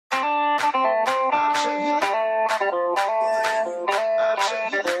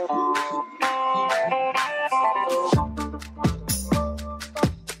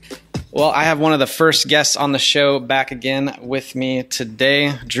Well, I have one of the first guests on the show back again with me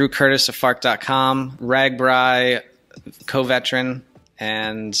today, Drew Curtis of Fark.com, Ragbri co-veteran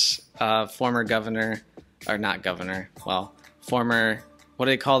and former governor, or not governor, well, former, what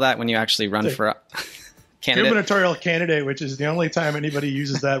do they call that when you actually run for a candidate? Gubernatorial candidate, which is the only time anybody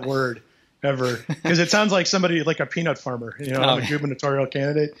uses that word ever, because it sounds like somebody like a peanut farmer, you know, I'm a gubernatorial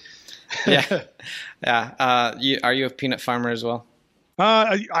candidate. Yeah. Are you a peanut farmer as well?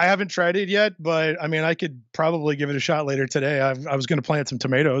 I haven't tried it yet, but I mean, I could probably give it a shot later today. I was going to plant some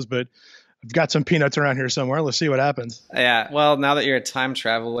tomatoes, but I've got some peanuts around here somewhere. Let's see what happens. Yeah. Well, now that you're a time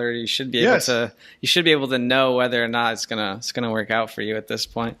traveler, you should be able to know whether or not it's gonna work out for you at this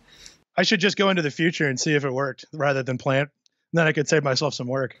point. I should just go into the future and see if it worked rather than plant. Then I could save myself some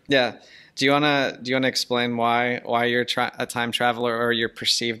work. Yeah. Do you wanna explain why you're a time traveler, or you're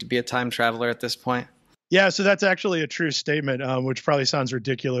perceived to be a time traveler at this point? Yeah, so that's actually a true statement, which probably sounds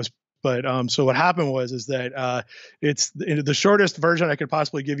ridiculous. But so what happened was that it's the shortest version I could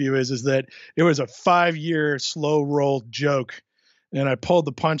possibly give you is that it was a 5-year slow roll joke, and I pulled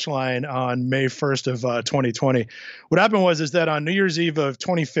the punchline on May 1st of 2020. What happened was that on New Year's Eve of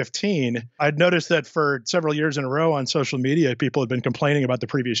 2015, I'd noticed that for several years in a row on social media, people had been complaining about the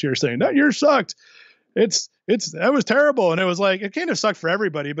previous year, saying that year sucked. That was terrible, and it was like it kind of sucked for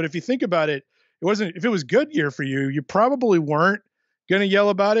everybody. But if you think about it, if it was good year for you, you probably weren't going to yell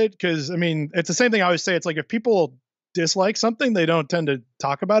about it, because I mean, it's the same thing I always say. It's like if people dislike something, they don't tend to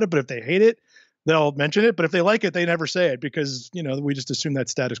talk about it, but if they hate it, they'll mention it. But if they like it, they never say it, because, you know, we just assume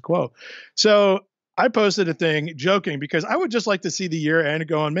that's status quo. So I posted a thing joking, because I would just like to see the year end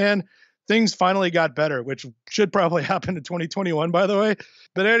going, man, things finally got better, which should probably happen in 2021, by the way.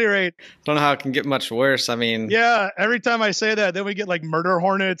 But at any rate, don't know how it can get much worse. I mean, yeah, every time I say that, then we get like murder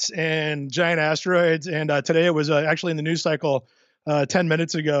hornets and giant asteroids. And today it was actually in the news cycle 10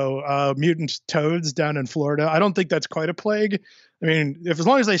 minutes ago, mutant toads down in Florida. I don't think that's quite a plague. I mean, as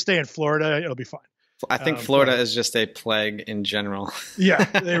long as they stay in Florida, it'll be fine. I think Florida is just a plague in general. Yeah,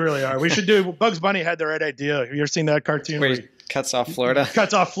 they really are. We should do, Bugs Bunny had the right idea. Have you ever seen that cartoon where he cuts off Florida?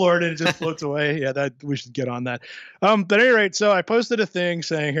 Cuts off Florida and it just floats away. Yeah, we should get on that. But at any rate, so I posted a thing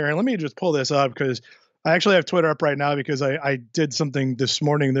saying here, and let me just pull this up, because I actually have Twitter up right now, because I did something this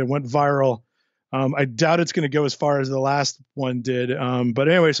morning that went viral. I doubt it's going to go as far as the last one did. But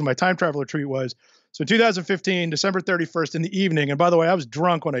anyway, so my time traveler tweet was, so 2015, December 31st in the evening. And by the way, I was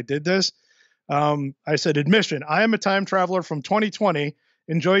drunk when I did this. I said, admission, I am a time traveler from 2020.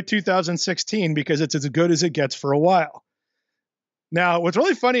 Enjoy 2016 because it's as good as it gets for a while. Now, what's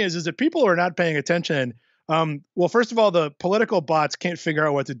really funny is that people are not paying attention. Well, first of all, the political bots can't figure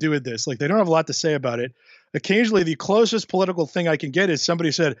out what to do with this. Like, they don't have a lot to say about it. Occasionally, the closest political thing I can get is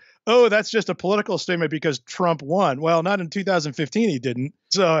somebody said, oh, that's just a political statement because Trump won. Well, not in 2015, he didn't.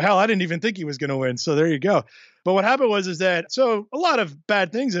 So, hell, I didn't even think he was going to win. So there you go. But what happened was that a lot of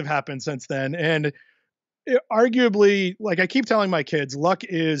bad things have happened since then. And arguably, like I keep telling my kids, luck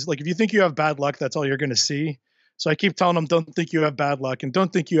is like, if you think you have bad luck, that's all you're going to see. So I keep telling them, don't think you have bad luck and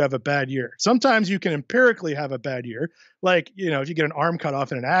don't think you have a bad year. Sometimes you can empirically have a bad year. Like, you know, if you get an arm cut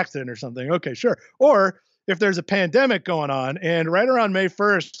off in an accident or something, okay, sure. Or if there's a pandemic going on, and right around May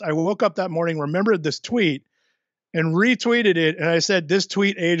 1st, I woke up that morning, remembered this tweet and retweeted it. And I said, this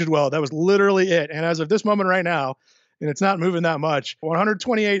tweet aged well. That was literally it. And as of this moment right now, and it's not moving that much,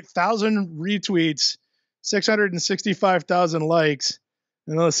 128,000 retweets, 665,000 likes.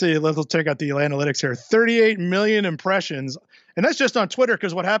 And let's see, let's check out the analytics here. 38 million impressions. And that's just on Twitter,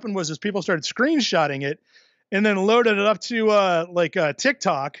 because what happened was people started screenshotting it and then loaded it up to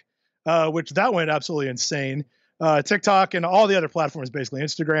TikTok, which that went absolutely insane. TikTok and all the other platforms, basically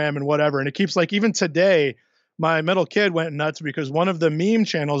Instagram and whatever. And it keeps, like, even today, my middle kid went nuts because one of the meme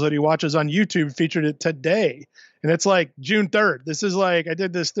channels that he watches on YouTube featured it today. And it's like June 3rd. This is like, I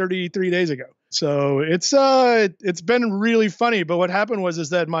did this 33 days ago. So it's been really funny. But what happened was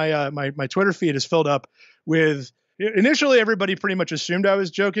that my Twitter feed is filled up with, initially everybody pretty much assumed I was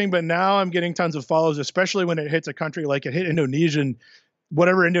joking, but now I'm getting tons of follows, especially when it hits a country like it hit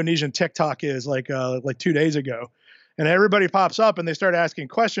whatever Indonesian TikTok is, like 2 days ago. And everybody pops up and they start asking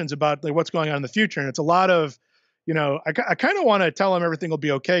questions about like what's going on in the future. And it's a lot of, you know, I kind of want to tell them everything will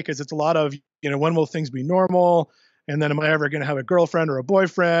be okay, because it's a lot of, you know, when will things be normal? And then am I ever going to have a girlfriend or a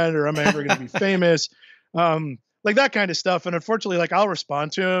boyfriend, or am I ever going to be famous? Like that kind of stuff. And unfortunately, like I'll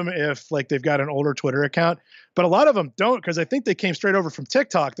respond to them if like they've got an older Twitter account, but a lot of them don't, because I think they came straight over from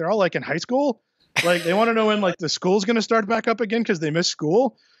TikTok. They're all like in high school. Like they want to know when like the school's going to start back up again because they missed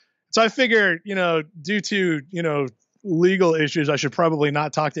school. So I figured, you know, due to, you know, legal issues, I should probably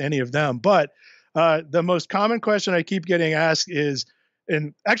not talk to any of them. But the most common question I keep getting asked is,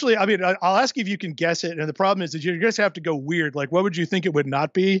 And actually, I mean, I'll ask you if you can guess it. And the problem is that you just have to go weird. Like, what would you think it would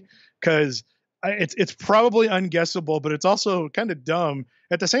not be? Because it's probably unguessable, but it's also kind of dumb.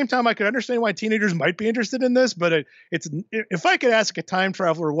 At the same time, I could understand why teenagers might be interested in this, but it's if I could ask a time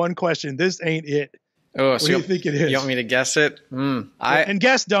traveler one question, this ain't it. Oh, what so do you think it is? You want me to guess it? And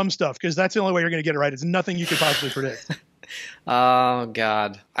guess dumb stuff, because that's the only way you're going to get it right. It's nothing you could possibly predict. Oh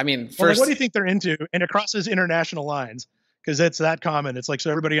God! I mean, first, like, what do you think they're into? And it crosses international lines because it's that common. It's like so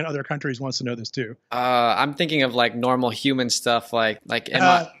everybody in other countries wants to know this too. I'm thinking of like normal human stuff, like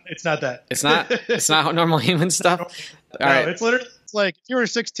it's not that. It's not. It's not normal human stuff. All right. It's literally like if you were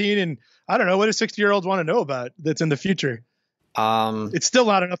 16 and I don't know what do 60-year-olds want to know about that's in the future. It's still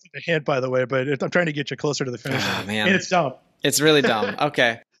not enough of a hint, by the way, but I'm trying to get you closer to the finish line. Man, and it's dumb. It's really dumb.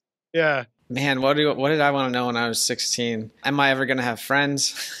 Okay. Yeah. Man, what did I want to know when I was 16? Am I ever gonna have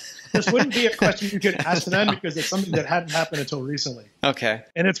friends? This wouldn't be a question you could ask them because it's something that hadn't happened until recently. Okay.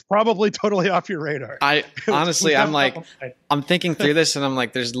 And it's probably totally off your radar. Honestly, I'm thinking through this and I'm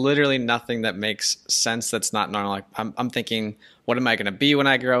like, there's literally nothing that makes sense that's not normal. Like I'm thinking, what am I gonna be when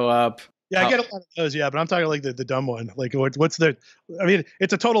I grow up? Yeah, I get a lot of those, yeah, but I'm talking like the dumb one. Like what's the I mean,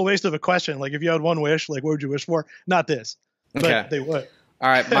 it's a total waste of a question. Like if you had one wish, like what would you wish for? Not this. But okay. They would. All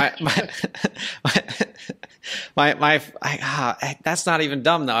right, that's not even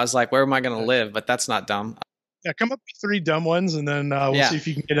dumb though. I was like, where am I going to live? But that's not dumb. Yeah, come up with 3 dumb ones, and then we'll see if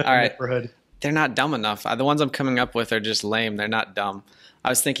you can get in the neighborhood. They're not dumb enough. The ones I'm coming up with are just lame. They're not dumb. I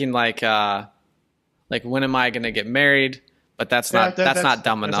was thinking like when am I going to get married? But that's not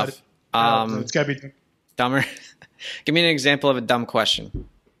dumb enough. It's got to be dumber. Give me an example of a dumb question.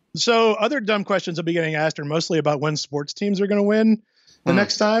 So other dumb questions I'll be getting asked are mostly about when sports teams are going to win the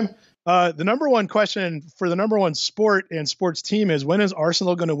next time. The number one question for the number one sport and sports team is when is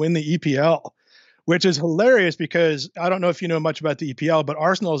Arsenal going to win the EPL? Which is hilarious because I don't know if you know much about the EPL, but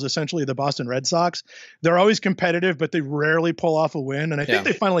Arsenal is essentially the Boston Red Sox. They're always competitive, but they rarely pull off a win. And I think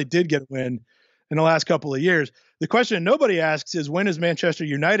they finally did get a win in the last couple of years. The question nobody asks is when is Manchester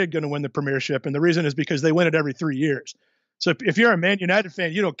United going to win the Premiership? And the reason is because they win it every 3 years. So if you're a Man United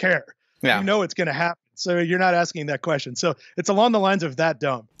fan, you don't care. Yeah. You know it's going to happen. So you're not asking that question. So it's along the lines of that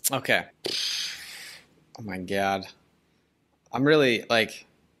dumb. Okay. Oh my God. I'm really like.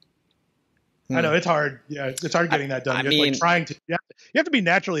 I know it's hard. Yeah, it's hard getting that done. You have to be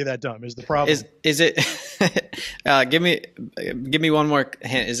naturally that dumb is the problem. Is it? Give me one more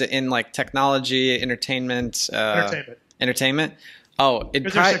hint. Is it in like technology, entertainment? Entertainment. Oh, they're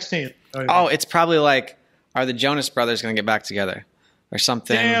 16. It's probably like, are the Jonas Brothers going to get back together or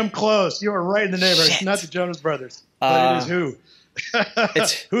something? Damn close. You are right in the neighborhood. It's not the Jonas Brothers, but it is who.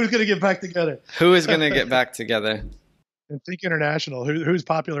 It's who's going to get back together. Who is going to get back together? And think international. Who's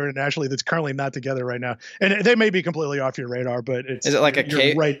popular internationally that's currently not together right now? And they may be completely off your radar, but is it like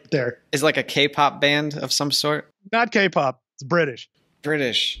you're right there? Is it like a K-pop band of some sort? Not K-pop. It's British.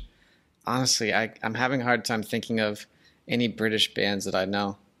 British. Honestly, I'm having a hard time thinking of any British bands that I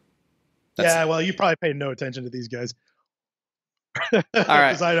know. Yeah, well, you probably paid no attention to these guys. All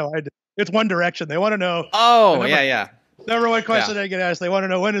right. I know. It's One Direction. They want to know. Oh, yeah. Number one question I get asked. They want to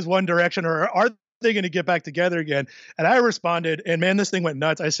know when is One Direction or are they going to get back together again? And I responded, and man, this thing went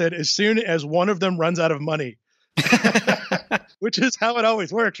nuts. I said, as soon as one of them runs out of money, which is how it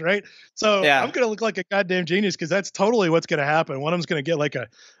always works, right? So I'm going to look like a goddamn genius because that's totally what's going to happen. One of them's going to get like a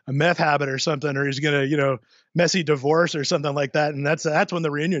meth habit or something, or he's going to, messy divorce or something like that. And that's when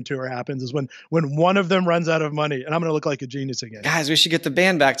the reunion tour happens is when one of them runs out of money, and I'm going to look like a genius again. Guys, we should get the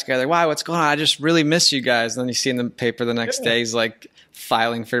band back together. Why? What's going on? I just really miss you guys. And then you see in the paper the next day, he's like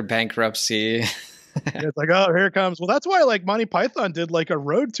filing for bankruptcy. It's like, oh, here it comes. Well, that's why like Monty Python did like a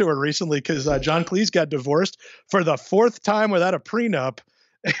road tour recently because John Cleese got divorced for the 4th time without a prenup.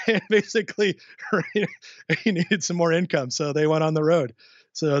 And basically he needed some more income. So they went on the road.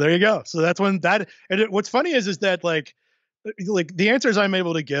 So there you go. So that's when what's funny is that like the answers I'm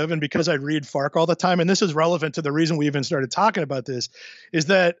able to give, and because I read Fark all the time, and this is relevant to the reason we even started talking about this, is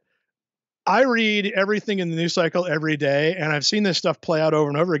that I read everything in the news cycle every day, and I've seen this stuff play out over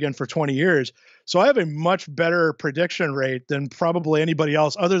and over again for 20 years. So I have a much better prediction rate than probably anybody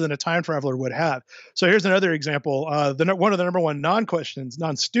else other than a time traveler would have. So here's another example. One of the number one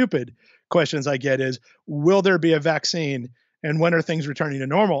non-stupid questions I get is, will there be a vaccine? And when are things returning to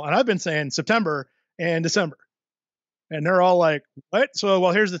normal? And I've been saying September and December. And they're all like, what? So,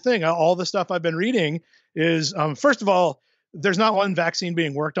 well, here's the thing. All the stuff I've been reading is, first of all, there's not one vaccine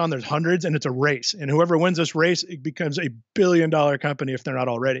being worked on. There's hundreds, and it's a race. And whoever wins this race, it becomes a billion-dollar company if they're not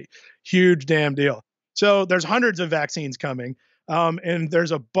already. Huge damn deal. So there's hundreds of vaccines coming. And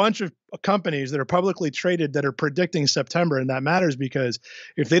there's a bunch of companies that are publicly traded that are predicting September. And that matters because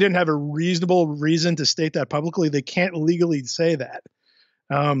if they didn't have a reasonable reason to state that publicly, they can't legally say that.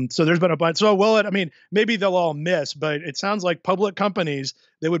 So there's been a bunch. So, well, I mean, maybe they'll all miss, but it sounds like public companies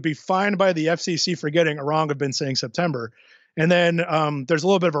that would be fined by the FCC for getting it wrong have been saying September. And then there's a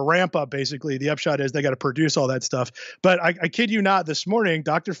little bit of a ramp up, basically. The upshot is they got to produce all that stuff. But I kid you not, this morning,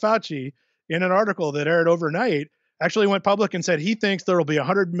 Dr. Fauci, in an article that aired overnight, actually went public and said he thinks there will be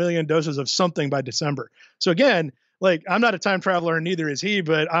 100 million doses of something by December. So again, like I'm not a time traveler and neither is he,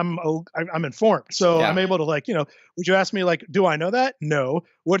 but I'm informed. So yeah. I'm able to like, would you ask me like, do I know that? No.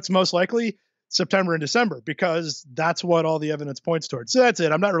 What's most likely? September and December, because that's what all the evidence points towards. So that's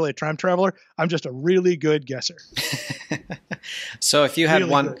it. I'm not really a time traveler. I'm just a really good guesser. So if you had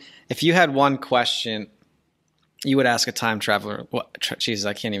one question you would ask a time traveler, Jesus,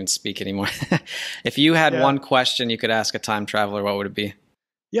 I can't even speak anymore. If you had one question you could ask a time traveler, what would it be?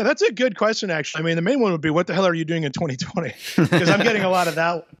 Yeah, that's a good question, actually. I mean, the main one would be, what the hell are you doing in 2020? Because I'm getting a lot of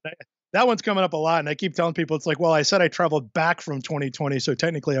that one. That one's coming up a lot. And I keep telling people, it's like, well, I said I traveled back from 2020. So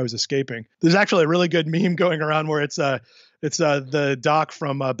technically I was escaping. There's actually a really good meme going around where it's the doc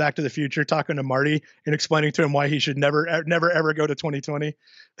from Back to the Future talking to Marty and explaining to him why he should never, ever go to 2020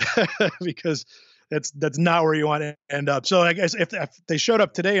 because that's not where you want to end up. So I guess if they showed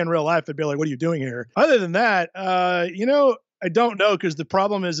up today in real life, they'd be like, what are you doing here? Other than that, I don't know, because the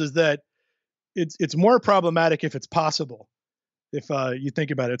problem is that it's more problematic if it's possible, if you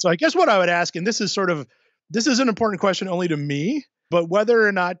think about it. So I guess what I would ask, and this is an important question only to me, but whether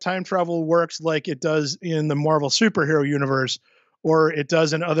or not time travel works like it does in the Marvel superhero universe or it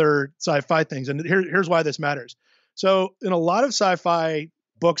does in other sci-fi things. And here's why this matters. So in a lot of sci-fi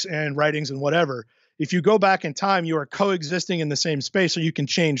books and writings and whatever, if you go back in time, you are coexisting in the same space, so you can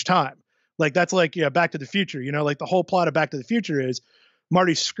change time. Like that's like, Back to the Future, like the whole plot of Back to the Future is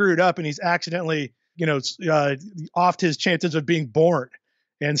Marty screwed up and he's accidentally, offed his chances of being born.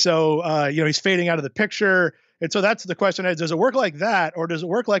 And so, he's fading out of the picture. And so that's the question is, does it work like that? Or does it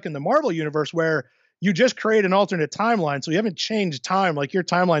work like in the Marvel universe where you just create an alternate timeline? So you haven't changed time, like your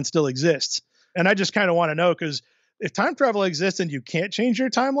timeline still exists. And I just kind of want to know, because if time travel exists and you can't change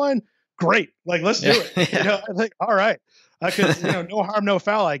your timeline, great. Like, let's do it. Yeah. Like, all right. Because no harm, no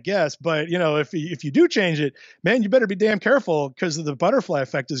foul, I guess. But if you do change it, man, you better be damn careful, because the butterfly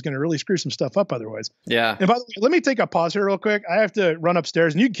effect is going to really screw some stuff up otherwise. Yeah. And by the way, let me take a pause here real quick. I have to run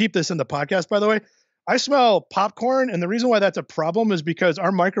upstairs, and you can keep this in the podcast. By the way, I smell popcorn, and the reason why that's a problem is because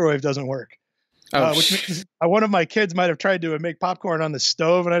our microwave doesn't work. Which means one of my kids might have tried to make popcorn on the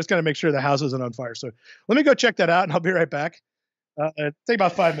stove, and I just got to make sure the house isn't on fire. So let me go check that out, and I'll be right back. Take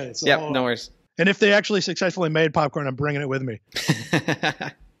about 5 minutes. So yep, no worries. And if they actually successfully made popcorn, I'm bringing it with me.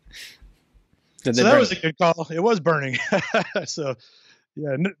 So that was a good call. It was burning. So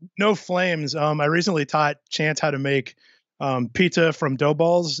yeah, no flames. I recently taught Chance how to make pizza from dough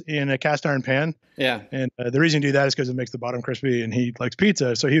balls in a cast iron pan. Yeah. And the reason you do that is because it makes the bottom crispy, and he likes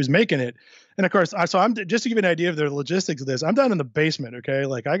pizza. So he was making it. And of course, I'm just to give you an idea of the logistics of this, I'm down in the basement. Okay.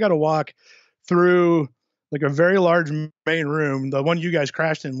 Like I got to walk through like a very large main room, the one you guys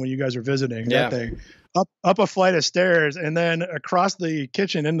crashed in when you guys were visiting, that thing, up a flight of stairs, and then across the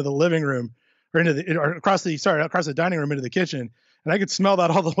kitchen into the living room, or across the dining room into the kitchen. And I could smell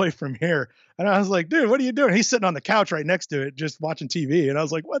that all the way from here. And I was like, dude, what are you doing? He's sitting on the couch right next to it, just watching TV. And I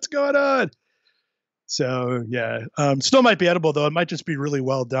was like, what's going on? So yeah, still might be edible though. It might just be really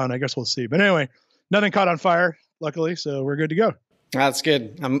well done. I guess we'll see. But anyway, nothing caught on fire, luckily. So we're good to go. That's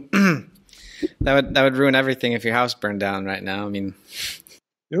good. That would ruin everything if your house burned down right now. I mean,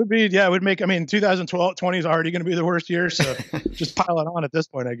 it would be, it would make, 2020 is already going to be the worst year. So just pile it on at this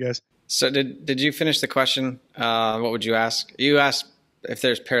point, I guess. So did you finish the question? What would you ask? You asked if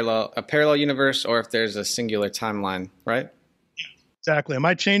there's a parallel universe or if there's a singular timeline, right? Exactly. Am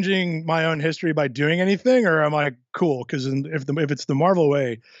I changing my own history by doing anything, or am I cool? Because if it's the Marvel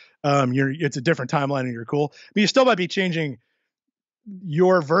way, it's a different timeline and you're cool. But you still might be changing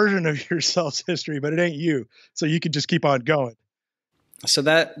your version of yourself's history, but it ain't you. So you could just keep on going. So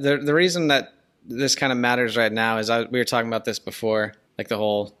that the reason that this kind of matters right now is we were talking about this before, like the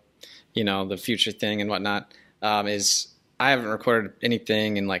whole, the future thing and whatnot, is I haven't recorded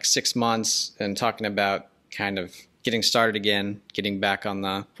anything in like 6 months, and talking about kind of getting started again, getting back on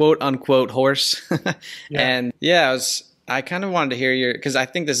the quote unquote horse. And I kind of wanted to hear because I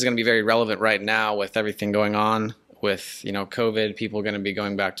think this is going to be very relevant right now with everything going on with, COVID. People are going to be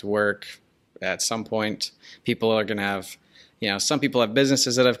going back to work at some point. People are going to have, some people have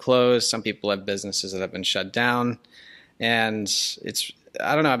businesses that have closed. Some people have businesses that have been shut down. And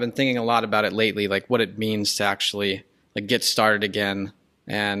I don't know, I've been thinking a lot about it lately, like what it means to actually like get started again.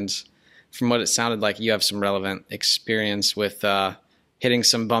 And from what it sounded like, you have some relevant experience with hitting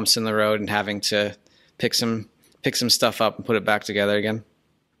some bumps in the road and having to pick some stuff up and put it back together again.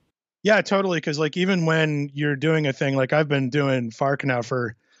 Yeah, totally. Because like even when you're doing a thing, like I've been doing Fark now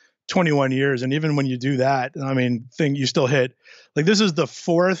for 21 years, and even when you do that, I mean, you still hit. Like this is the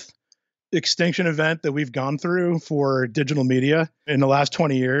fourth extinction event that we've gone through for digital media in the last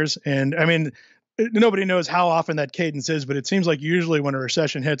 20 years. And I mean, nobody knows how often that cadence is, but it seems like usually when a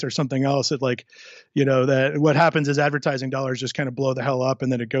recession hits or something else, it like, that what happens is advertising dollars just kind of blow the hell up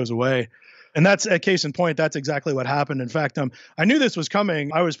and then it goes away. And that's a case in point. That's exactly what happened. In fact, I knew this was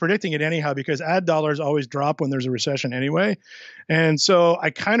coming. I was predicting it anyhow because ad dollars always drop when there's a recession anyway. And so I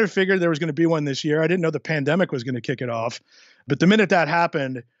kind of figured there was going to be one this year. I didn't know the pandemic was going to kick it off. But the minute that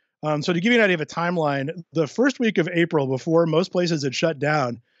happened, so to give you an idea of a timeline, the first week of April, before most places had shut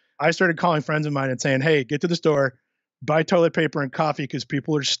down, I started calling friends of mine and saying, hey, get to the store, buy toilet paper and coffee because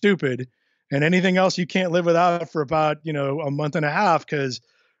people are stupid. And anything else you can't live without for about, a month and a half because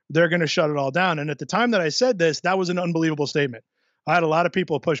they're going to shut it all down. And at the time that I said this, that was an unbelievable statement. I had a lot of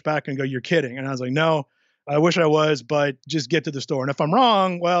people push back and go, you're kidding. And I was like, no, I wish I was, but just get to the store. And if I'm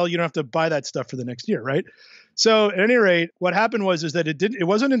wrong, well, you don't have to buy that stuff for the next year, right? So at any rate, what happened was that it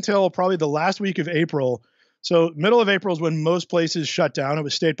wasn't until probably the last week of April. So middle of April is when most places shut down. It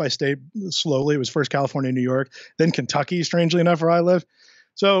was state by state slowly. It was first California, New York, then Kentucky, strangely enough, where I live.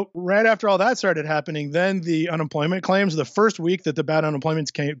 So right after all that started happening, then the unemployment claims, the first week that the bad unemployment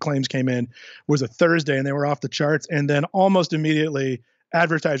claims came in was a Thursday and they were off the charts. And then almost immediately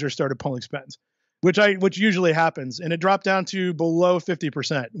advertisers started pulling spends, which usually happens. And it dropped down to below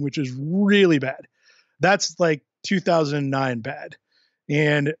 50%, which is really bad. That's like 2009 bad.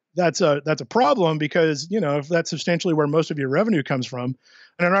 And that's a problem because, if that's substantially where most of your revenue comes from,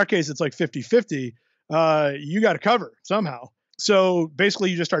 and in our case, it's like 50-50, you got to cover somehow. So basically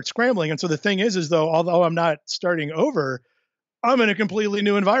you just start scrambling. And so the thing is though, although I'm not starting over, I'm in a completely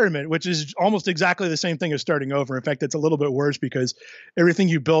new environment, which is almost exactly the same thing as starting over. In fact, it's a little bit worse because everything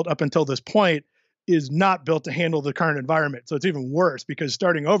you built up until this point is not built to handle the current environment. So it's even worse because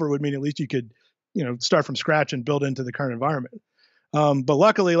starting over would mean at least you could, start from scratch and build into the current environment. But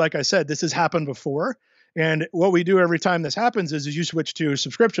luckily, like I said, this has happened before. And what we do every time this happens is you switch to a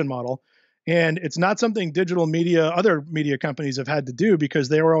subscription model. And it's not something other media companies have had to do because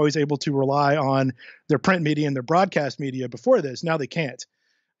they were always able to rely on their print media and their broadcast media before this. Now they can't.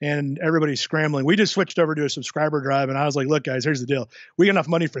 And everybody's scrambling. We just switched over to a subscriber drive. And I was like, look, guys, here's the deal. We got enough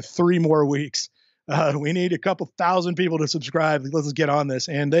money for 3 more weeks. We need a couple thousand people to subscribe. Let's get on this.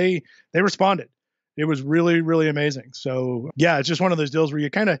 And they responded. It was really, really amazing. So yeah, it's just one of those deals where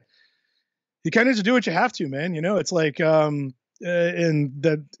you kind of just do what you have to, man. It's like, the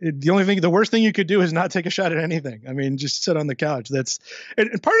worst thing you could do is not take a shot at anything. I mean, just sit on the couch.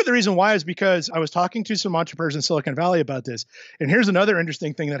 And part of the reason why is because I was talking to some entrepreneurs in Silicon Valley about this. And here's another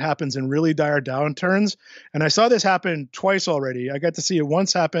interesting thing that happens in really dire downturns. And I saw this happen twice already. I got to see it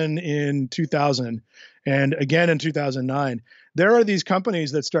once happen in 2000 and again in 2009. There are these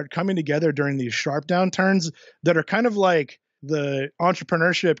companies that start coming together during these sharp downturns that are kind of like the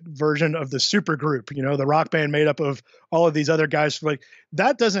entrepreneurship version of the super group, the rock band made up of all of these other guys. Like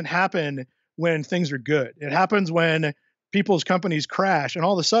that doesn't happen when things are good. It happens when people's companies crash and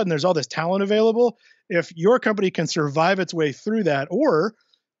all of a sudden there's all this talent available. If your company can survive its way through that or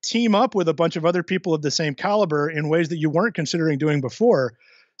team up with a bunch of other people of the same caliber in ways that you weren't considering doing before,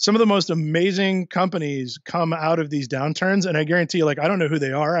 some of the most amazing companies come out of these downturns. And I guarantee you, like, I don't know who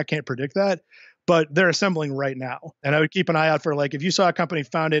they are. I can't predict that, but they're assembling right now. And I would keep an eye out for, like, if you saw a company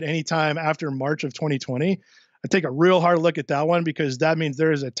founded anytime after March of 2020, I'd take a real hard look at that one because that means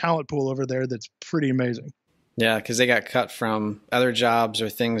there is a talent pool over there that's pretty amazing. Yeah, because they got cut from other jobs or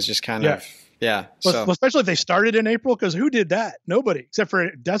things just kind of, yeah. Well, especially if they started in April, because who did that? Nobody, except for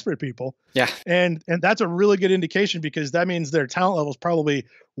desperate people. Yeah. And that's a really good indication because that means their talent level is probably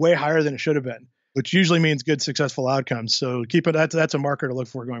way higher than it should have been, which usually means good, successful outcomes. So that's a marker to look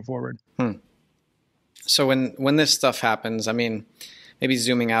for going forward. So when this stuff happens, I mean, maybe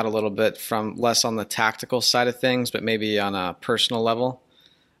zooming out a little bit from less on the tactical side of things, but maybe on a personal level,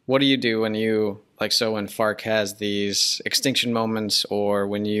 what do you do when Fark has these extinction moments, or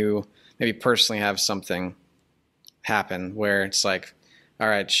when you maybe personally have something happen where it's like, all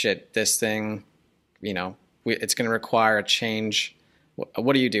right, shit, this thing, it's going to require a change.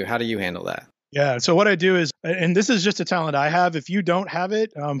 What do you do? How do you handle that? Yeah. So what I do is, and this is just a talent I have. If you don't have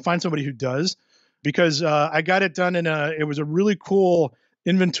it, find somebody who does, because I got it done it was a really cool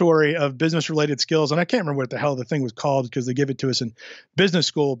inventory of business related skills. And I can't remember what the hell the thing was called because they gave it to us in business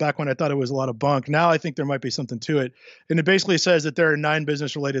school back when I thought it was a lot of bunk. Now I think there might be something to it. And it basically says that there are 9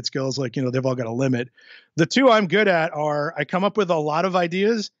 business related skills. Like, they've all got a limit. The 2 I'm good at are I come up with a lot of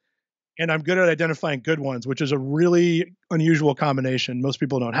ideas and I'm good at identifying good ones, which is a really unusual combination. Most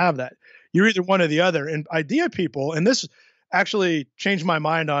people don't have that. You're either one or the other. And idea people, and this actually changed my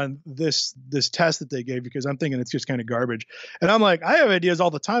mind on this test that they gave because I'm thinking it's just kind of garbage. And I'm like, I have ideas all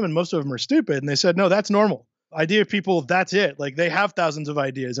the time and most of them are stupid. And they said, no, that's normal. Idea people, that's it. Like they have thousands of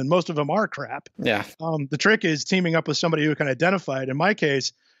ideas and most of them are crap. Yeah. The trick is teaming up with somebody who can identify it. In my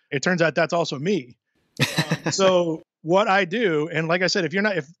case, it turns out that's also me. So what I do, and like I said,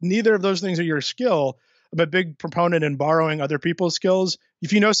 if neither of those things are your skill, I'm a big proponent in borrowing other people's skills.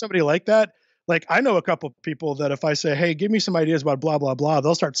 If you know somebody like that, like I know a couple of people that if I say, hey, give me some ideas about blah, blah, blah,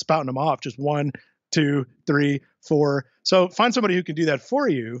 they'll start spouting them off. Just 1, 2, 3, 4. So find somebody who can do that for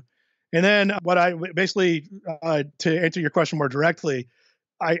you. And then what I basically, to answer your question more directly,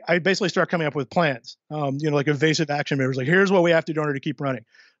 I basically start coming up with plans, like evasive action matters. Like, here's what we have to do in order to keep running.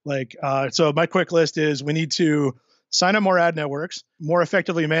 Like, so my quick list is we need to sign up more ad networks, more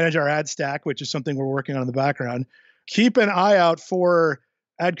effectively manage our ad stack, which is something we're working on in the background. Keep an eye out for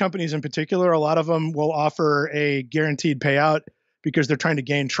ad companies in particular. A lot of them will offer a guaranteed payout because they're trying to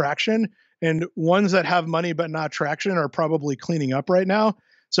gain traction. And ones that have money but not traction are probably cleaning up right now.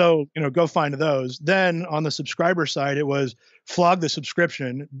 So, go find those. Then on the subscriber side, it was flog the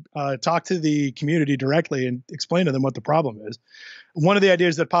subscription, talk to the community directly and explain to them what the problem is. One of the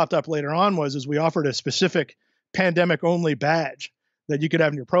ideas that popped up later on is we offered a specific pandemic only badge that you could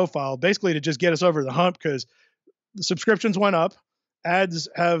have in your profile, basically to just get us over the hump because the subscriptions went up. Ads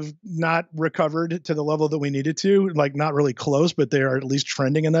have not recovered to the level that we needed to, like not really close, but they are at least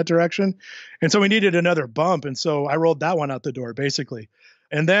trending in that direction. And so we needed another bump. And so I rolled that one out the door basically.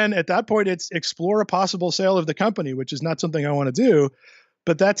 And then at that point, it's explore a possible sale of the company, which is not something I want to do,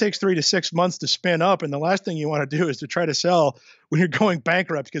 but that takes 3 to 6 months to spin up. And the last thing you want to do is to try to sell when you're going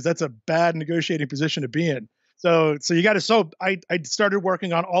bankrupt, because that's a bad negotiating position to be in. So you got to, I started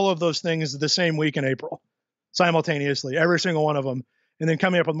working on all of those things the same week in April, simultaneously, every single one of them, and then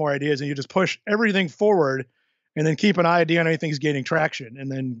coming up with more ideas. And you just push everything forward and then keep an idea on anything's gaining traction and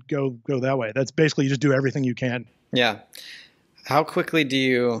then go that way. That's basically, you just do everything you can. Yeah. How quickly do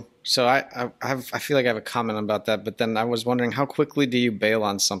you, so I feel like I have a comment about that, but then I was wondering, how quickly do you bail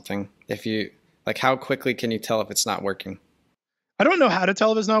on something? How quickly can you tell if it's not working? I don't know how to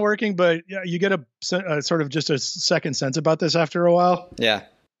tell if it's not working, but yeah, you get a sort of just a second sense about this after a while. Yeah.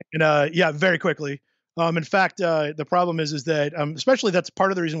 And very quickly. In fact, the problem is that, especially that's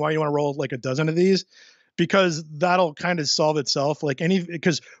part of the reason why you want to roll like a dozen of these, because that'll kind of solve itself.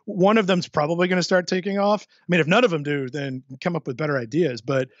 Because one of them's probably going to start taking off. I mean, if none of them do, then come up with better ideas.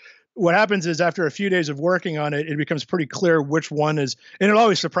 But what happens is after a few days of working on it, it becomes pretty clear which one is, and it'll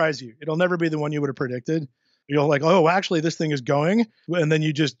always surprise you. It'll never be the one you would have predicted. You'll like, oh, actually this thing is going. And then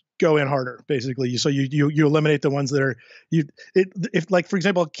you just go in harder, basically. So you eliminate the ones that are, for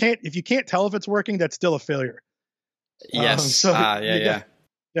example, if you can't tell if it's working, that's still a failure. Yes.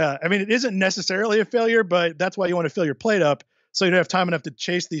 Yeah. I mean, it isn't necessarily a failure, but that's why you want to fill your plate up so you don't have time enough to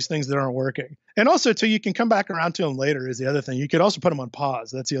chase these things that aren't working. And also, too, you can come back around to them later is the other thing. You could also put them on pause.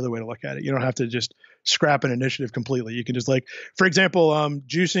 That's the other way to look at it. You don't have to just scrap an initiative completely. You can just for example,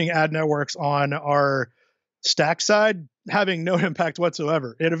 juicing ad networks on our stack side, having no impact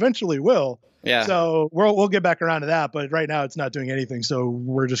whatsoever. It eventually will. Yeah. So we'll get back around to that, but right now it's not doing anything. So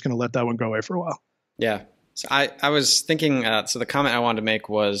we're just going to let that one go away for a while. Yeah. So I was thinking, so the comment I wanted to make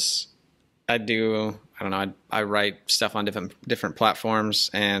was I write stuff on different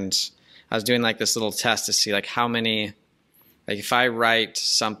platforms, and I was doing like this little test to see like how many, like if I write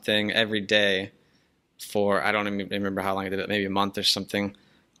something every day for, I don't even remember how long I did it, maybe a month or something,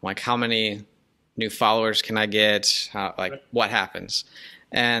 like how many new followers can I get? What happens?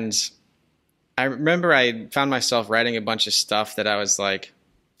 And I remember I found myself writing a bunch of stuff that I was like,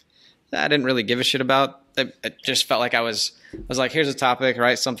 I didn't really give a shit about. It just felt like I was like, here's a topic,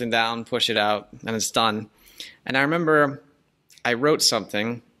 write something down, push it out, and it's done. And I remember I wrote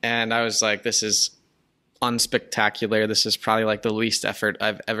something and I was like, this is unspectacular. This is probably like the least effort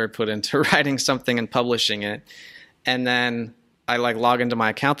I've ever put into writing something and publishing it. And then I like log into my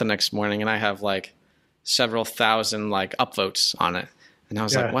account the next morning and I have like several thousand like upvotes on it. And I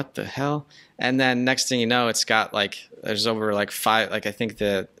was like, what the hell? And then next thing you know, it's got like, there's over like I think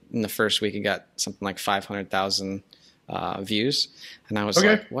in the first week it got something like 500,000 views. And I was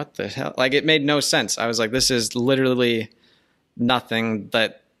like, what the hell? Like it made no sense. I was like, this is literally nothing.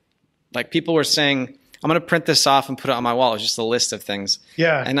 That like people were saying, I'm going to print this off and put it on my wall. It's just a list of things.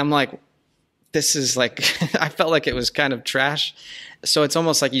 Yeah. And I'm like, this is like, I felt like it was kind of trash. So it's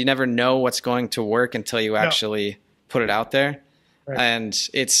almost like you never know what's going to work until you actually put it out there. Right. And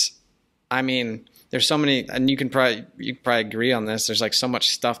it's, I mean, there's so many, and you can probably agree on this. There's like so much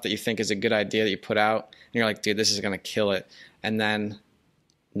stuff that you think is a good idea that you put out and you're like, dude, this is going to kill it. And then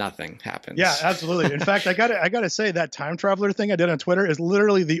nothing happens. Yeah, absolutely. In fact, I gotta say that time traveler thing I did on Twitter is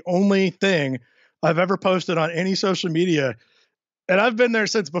literally the only thing I've ever posted on any social media. And I've been there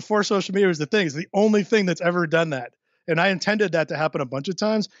since before social media was the thing. It's the only thing that's ever done that. And I intended that to happen a bunch of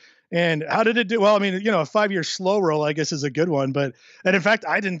times. And how did it do? Well, I mean, you know, a 5-year slow roll, I guess, is a good one. And in fact,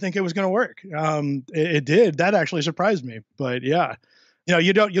 I didn't think it was going to work. It did. That actually surprised me. But yeah,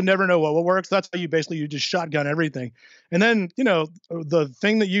 you know, you'll never know what works. That's how you just shotgun everything. And then, you know, the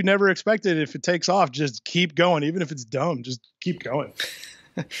thing that you never expected, if it takes off, just keep going. Even if it's dumb, just keep going.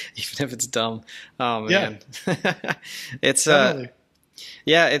 Even if it's dumb. Oh man. Yeah.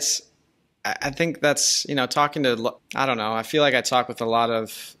 It's I think that's, you know, talking to, I don't know, I feel like I talk with a lot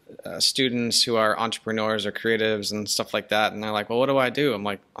of students who are entrepreneurs or creatives and stuff like that. And they're like, well, what do I do? I'm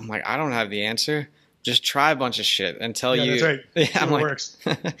like, I don't have the answer. Just try a bunch of shit until you. That's right. Yeah, it works.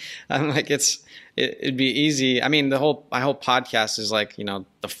 I'm like, it'd be easy. I mean, my whole podcast is like, you know,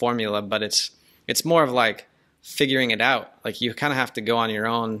 the formula, but it's more of like figuring it out. Like you kind of have to go on your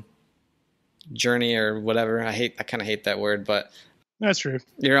own journey or whatever. I kind of hate that word, but that's true.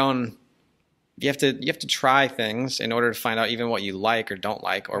 Your own. You have to try things in order to find out even what you like or don't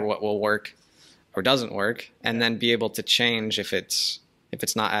like, or what will work or doesn't work, and then be able to change if it's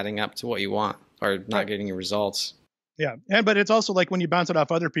not adding up to what you want or not getting your results. Yeah. But it's also like when you bounce it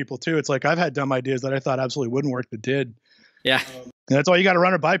off other people too, it's like I've had dumb ideas that I thought absolutely wouldn't work that did. Yeah. And that's why you got to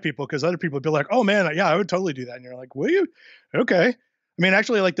run it by people, because other people would be like, oh man, yeah, I would totally do that. And you're like, will you? Okay. I mean,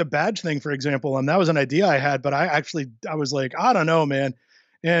 actually, like the badge thing, for example, that was an idea I had, but I was like, I don't know, man.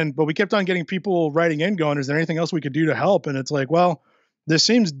 But we kept on getting people writing in going, is there anything else we could do to help? And it's like, well, this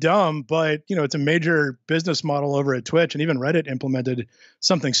seems dumb, but you know, it's a major business model over at Twitch, and even Reddit implemented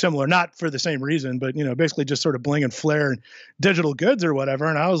something similar, not for the same reason, but you know, basically just sort of bling and flare and digital goods or whatever.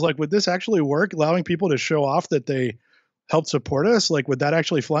 And I was like, would this actually work? Allowing people to show off that they helped support us? Like, would that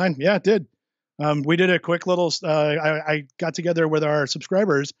actually fly? And yeah, it did. We did a quick little, I got together with our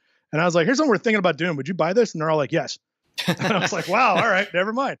subscribers and I was like, here's what we're thinking about doing. Would you buy this? And they're all like, yes. And I was like, wow, all right,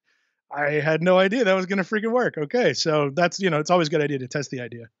 never mind. I had no idea that was going to freaking work. Okay. So that's, you know, it's always a good idea to test the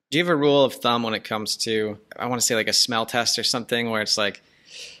idea. Do you have a rule of thumb when it comes to, I want to say like a smell test or something, where it's like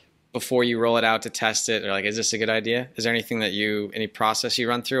before you roll it out to test it, or like, is this a good idea? Is there anything that any process you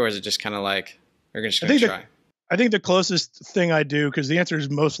run through, or is it just kind of like, we're just going to try? I think the closest thing I do, because the answer is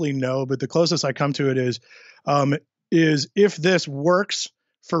mostly no, but the closest I come to it is if this works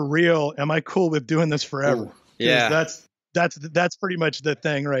for real, am I cool with doing this forever? Ooh, yeah. That's pretty much the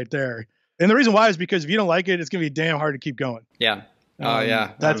thing right there. And the reason why is because if you don't like it, it's going to be damn hard to keep going. Yeah. Oh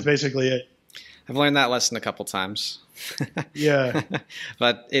yeah. That's basically it. I've learned that lesson a couple times. Yeah.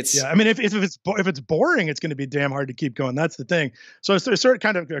 But it's, I mean, if it's boring, it's going to be damn hard to keep going. That's the thing. So it's sort of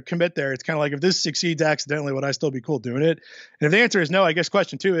kind of a commit there. It's kind of like, if this succeeds accidentally, would I still be cool doing it? And if the answer is no, I guess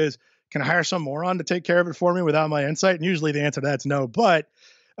question 2 is, can I hire some moron to take care of it for me without my insight? And usually the answer to that's no, but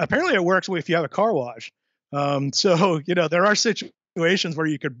apparently it works if you have a car wash. So, you know, there are situations where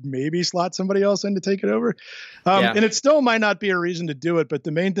you could maybe slot somebody else in to take it over. And it still might not be a reason to do it. But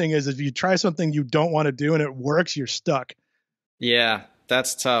the main thing is, if you try something you don't want to do and it works, you're stuck. Yeah,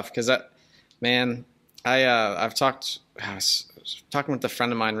 that's tough. Cause I was talking with a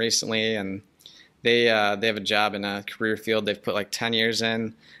friend of mine recently, and they have a job in a career field they've put like 10 years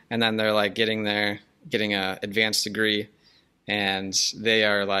in, and then they're like getting a advanced degree, and they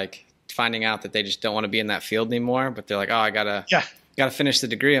are like finding out that they just don't want to be in that field anymore, but they're like, oh, I gotta finish the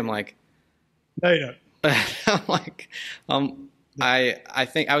degree. I'm like, no, you don't. I'm like, I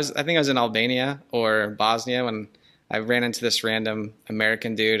think I was in Albania or Bosnia when I ran into this random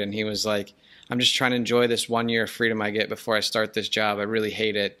American dude, and he was like, I'm just trying to enjoy this 1 year of freedom I get before I start this job. I really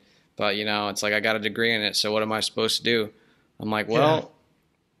hate it, but you know, it's like, I got a degree in it. So what am I supposed to do? I'm like, well,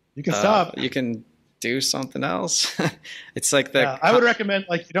 you can stop. You can do something else. It's like I would recommend,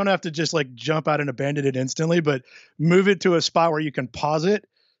 like, you don't have to just like jump out and abandon it instantly, but move it to a spot where you can pause it,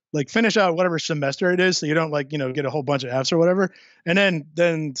 like finish out whatever semester it is, so you don't like, you know, get a whole bunch of Fs or whatever, and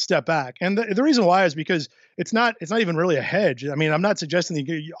then step back. And the reason why is because it's not even really a hedge. I mean, I'm not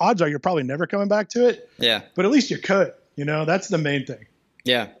suggesting odds are you're probably never coming back to it. Yeah. But at least you could, you know, that's the main thing.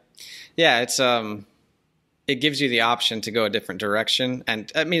 Yeah. Yeah. It's, it gives you the option to go a different direction.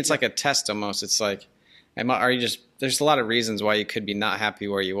 And I mean, it's like a test almost. It's like, Are you just, there's a lot of reasons why you could be not happy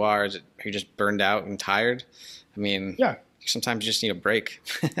where you are. Are you just burned out and tired? I mean, Yeah. sometimes you just need a break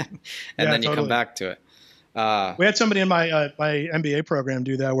and Yeah, then you come totally. back to it. We had somebody in my MBA program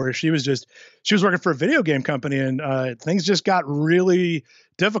do that, where she was working for a video game company, and things just got really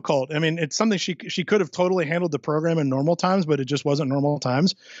difficult. I mean, it's something she could have totally handled the program in normal times, but it just wasn't normal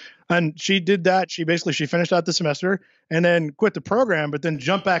times. And she did that. She finished out the semester and then quit the program, but then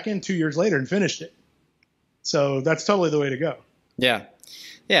jumped back in 2 years later and finished it. So that's totally the way to go. Yeah.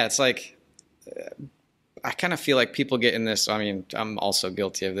 Yeah. It's like, I kind of feel like people get in this. I mean, I'm also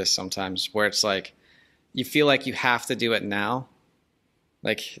guilty of this sometimes, where it's like, you feel like you have to do it now.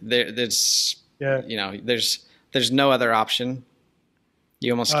 Like there's, Yeah. you know, there's no other option.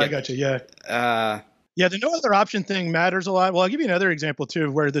 You almost get, I got you. Yeah. Yeah, the no other option thing matters a lot. Well, I'll give you another example too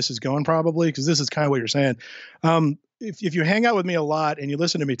of where this is going, probably, because this is kind of what you're saying. If you hang out with me a lot and you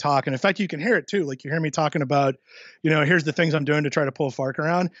listen to me talk, and in fact, you can hear it too. Like, you hear me talking about, here's the things I'm doing to try to pull Fark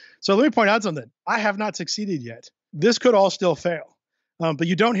around. So let me point out something. I have not succeeded yet. This could all still fail. But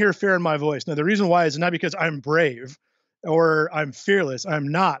you don't hear fear in my voice. Now, the reason why is not because I'm brave or I'm fearless. I'm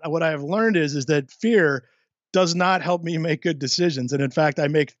not. What I have learned is that fear does not help me make good decisions. And in fact, I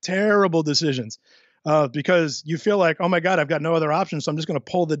make terrible decisions. Because you feel like, oh my God, I've got no other option. So I'm just going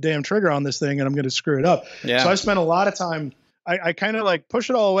to pull the damn trigger on this thing and I'm going to screw it up. Yeah. So I spent a lot of time, I kind of like push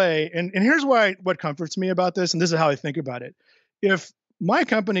it all away. And here's what comforts me about this. And this is how I think about it. If my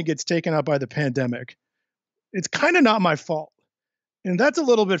company gets taken out by the pandemic, it's kind of not my fault. And that's a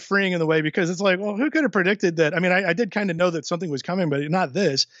little bit freeing in the way, because it's like, well, who could have predicted that? I mean, I did kind of know that something was coming, but not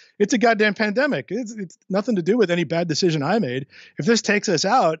this. It's a goddamn pandemic. It's nothing to do with any bad decision I made. If this takes us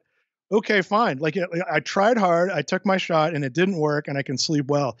out, okay, fine. Like, I tried hard, I took my shot, and it didn't work, and I can sleep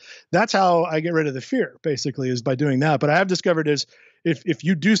well. That's how I get rid of the fear, basically, is by doing that. But I have discovered is if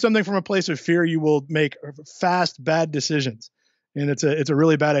you do something from a place of fear, you will make fast, bad decisions. And it's a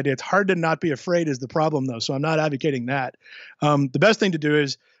really bad idea. It's hard to not be afraid is the problem, though. So I'm not advocating that. The best thing to do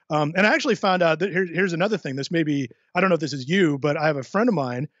is, and I actually found out that here's another thing. This may be, I don't know if this is you, but I have a friend of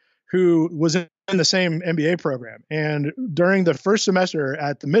mine who was in the same MBA program. And during the first semester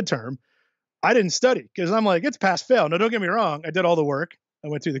at the midterm, I didn't study because I'm like, it's pass fail. No, don't get me wrong. I did all the work. I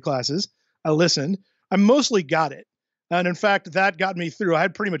went through the classes. I listened. I mostly got it. And in fact, that got me through. I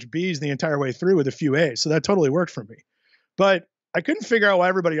had pretty much B's the entire way through with a few A's. So that totally worked for me. But I couldn't figure out why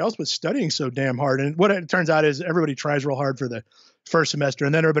everybody else was studying so damn hard. And what it turns out is everybody tries real hard for the first semester,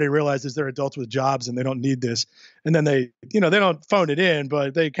 and then everybody realizes they're adults with jobs and they don't need this. And then they don't phone it in,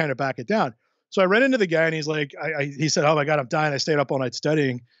 but they kind of back it down. So I ran into the guy and he's like, he said, oh my God, I'm dying. I stayed up all night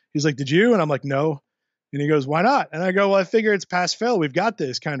studying. He's like, did you? And I'm like, no. And he goes, why not? And I go, well, I figure it's pass fail. We've got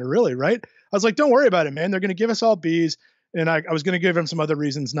this, kind of, really, right? I was like, don't worry about it, man. They're going to give us all B's. And I was going to give him some other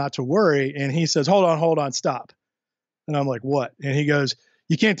reasons not to worry. And he says, hold on, stop. And I'm like, what? And he goes,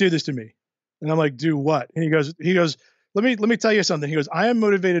 you can't do this to me. And I'm like, do what? And he goes, let me tell you something. He goes, I am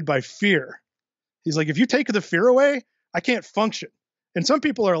motivated by fear. He's like, if you take the fear away, I can't function. And some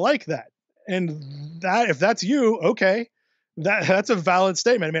people are like that. And that, if that's you, okay, that's a valid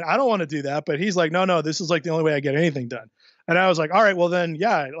statement. I mean, I don't want to do that, but he's like, no, this is like the only way I get anything done. And I was like, all right, well then,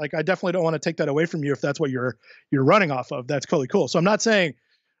 yeah, like I definitely don't want to take that away from you if that's what you're running off of. That's totally cool. So I'm not saying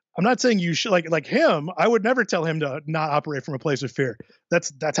you should like him. I would never tell him to not operate from a place of fear.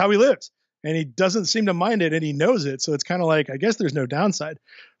 That's how he lives. And he doesn't seem to mind it, and he knows it. So it's kind of like, I guess there's no downside.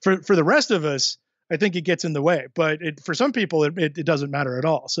 For the rest of us, I think it gets in the way. But for some people, it doesn't matter at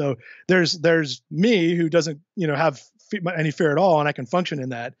all. So there's me who doesn't have any fear at all, and I can function in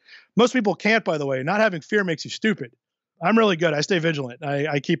that. Most people can't, by the way. Not having fear makes you stupid. I'm really good. I stay vigilant.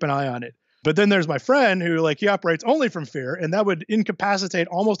 I keep an eye on it. But then there's my friend who, like, he operates only from fear, and that would incapacitate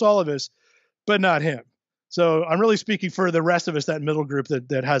almost all of us, but not him. So I'm really speaking for the rest of us, that middle group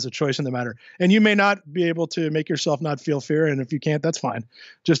that has a choice in the matter. And you may not be able to make yourself not feel fear. And if you can't, that's fine.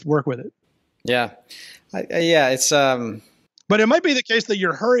 Just work with it. Yeah. It's, but it might be the case that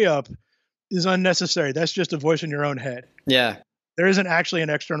your hurry up is unnecessary. That's just a voice in your own head. Yeah. There isn't actually an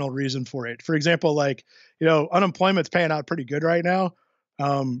external reason for it. For example, like, unemployment's paying out pretty good right now.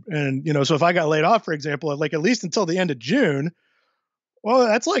 And so if I got laid off, for example, like at least until the end of June, well,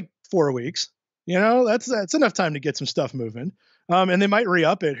 that's like 4 weeks. That's enough time to get some stuff moving. And they might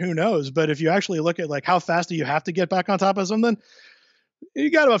re-up it, who knows? But if you actually look at like how fast do you have to get back on top of something,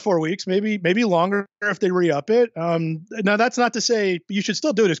 you got about 4 weeks, maybe longer if they re-up it. Now that's not to say you should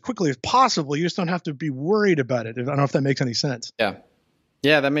still do it as quickly as possible. You just don't have to be worried about it. I don't know if that makes any sense. Yeah.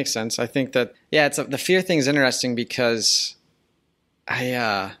 Yeah, that makes sense. I think that, the fear thing is interesting because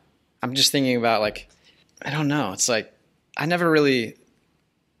I'm just thinking about, like, I don't know. It's like, I never really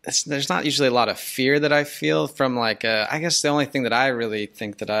there's not usually a lot of fear that I feel from like, I guess the only thing that I really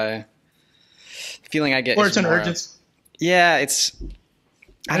think that feeling I get Or is it's an more urgency. Yeah,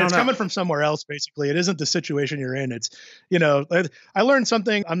 I don't It's know. coming from somewhere else, basically. It isn't the situation you're in. It's, I learned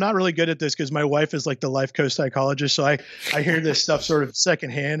something. I'm not really good at this because my wife is like the life coach psychologist. So I hear this stuff sort of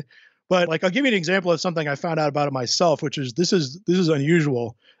secondhand. But like, I'll give you an example of something I found out about it myself, which is this is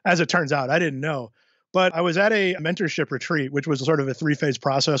unusual. As it turns out, I didn't know. But I was at a mentorship retreat, which was sort of a 3-phase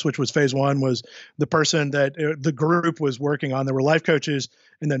process, which was phase one was the person that the group was working on. There were life coaches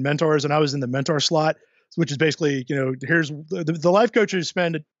and then mentors, and I was in the mentor slot, which is basically, here's the life coaches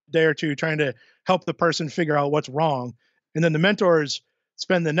spend a day or two trying to help the person figure out what's wrong. And then the mentors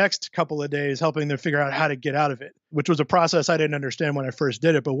spend the next couple of days helping them figure out how to get out of it, which was a process I didn't understand when I first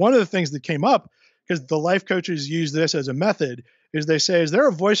did it. But one of the things that came up, because the life coaches use this as a method, is they say, is there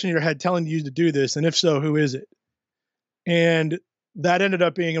a voice in your head telling you to do this? And if so, who is it? And that ended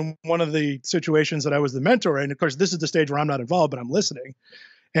up being in one of the situations that I was the mentor. And of course, this is the stage where I'm not involved, but I'm listening.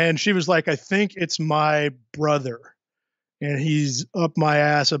 And she was like, I think it's my brother. And he's up my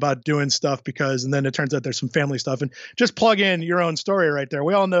ass about doing stuff and then it turns out there's some family stuff. And just plug in your own story right there.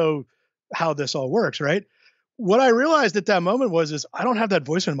 We all know how this all works, right? What I realized at that moment is I don't have that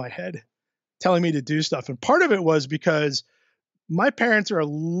voice in my head telling me to do stuff. And part of it was because my parents are a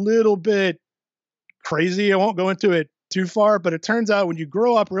little bit crazy. I won't go into it too far, but it turns out when you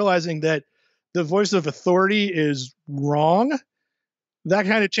grow up realizing that the voice of authority is wrong, that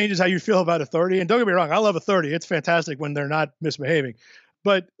kind of changes how you feel about authority. And don't get me wrong, I love authority. It's fantastic when they're not misbehaving.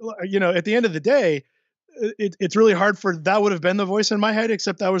 But, at the end of the day, it's really hard that would have been the voice in my head,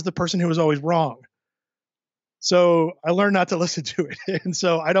 except that was the person who was always wrong. So I learned not to listen to it. And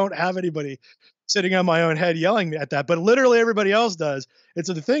so I don't have anybody sitting on my own head yelling at that, but literally everybody else does. And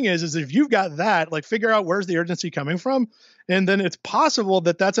so the thing is if you've got that, like figure out where's the urgency coming from. And then it's possible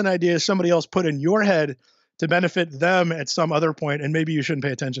that that's an idea somebody else put in your head to benefit them at some other point, and maybe you shouldn't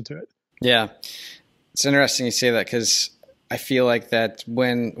pay attention to it. Yeah. It's interesting you say that because I feel like that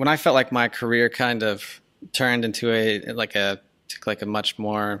when I felt like my career kind of turned into a much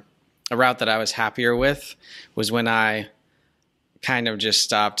more a route that I was happier with was when I kind of just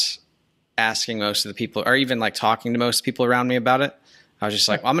stopped asking most of the people, or even like talking to most people around me about it. I was just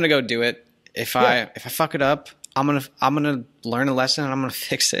like, well, I'm going to go do it. If I fuck it up, I'm gonna learn a lesson and I'm gonna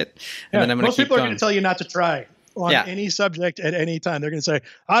fix it. And then I'm gonna most people are going to tell you not to try on any subject at any time. They're going to say,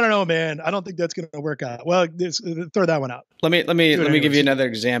 I don't know, man. I don't think that's going to work out. Well, throw that one out. Let me give you another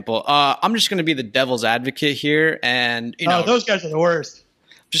example. I'm just going to be the devil's advocate here. And those guys are the worst.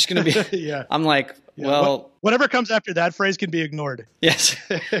 I'm just going to be, I'm like, well, whatever comes after that phrase can be ignored. Yes.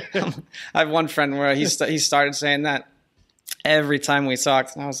 I have one friend where he started saying that every time we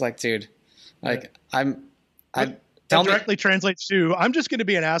talked. And I was like, dude, like that directly translates to, I'm just going to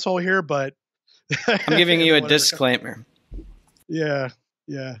be an asshole here, but I'm giving you a disclaimer. Yeah.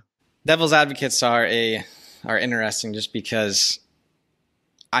 Yeah. Devil's advocates are interesting just because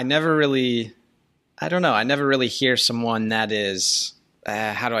I never really hear someone that is,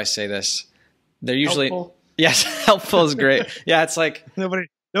 how do I say this? They're usually, helpful. Yes, helpful is great. Yeah. It's like nobody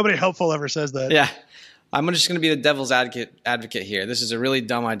helpful ever says that. Yeah. I'm just going to be the devil's advocate here. This is a really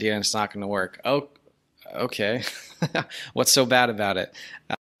dumb idea and it's not going to work. Oh, okay. What's so bad about it?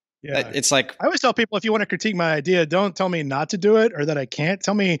 Yeah. It's like, I always tell people, if you want to critique my idea, don't tell me not to do it or that I can't.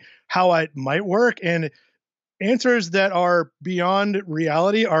 Tell me how it might work. And answers that are beyond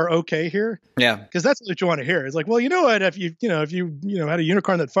reality are okay here. Yeah. Because that's what you want to hear. It's like, well, you know what? If you had a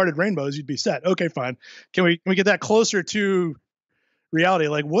unicorn that farted rainbows, you'd be set. Okay, fine. Can we get that closer to reality?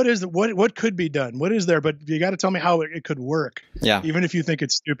 Like, what could be done? What is there? But you got to tell me how it could work. Yeah. Even if you think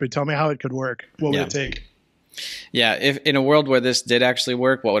it's stupid, tell me how it could work. What would it take? Yeah. If in a world where this did actually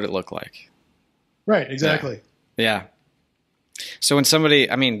work, what would it look like? Right. Exactly. Yeah. So when somebody,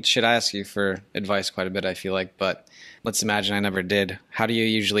 should I ask you for advice quite a bit, I feel like, but let's imagine I never did. How do you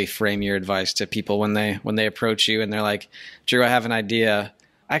usually frame your advice to people when they approach you and they're like, Drew, I have an idea.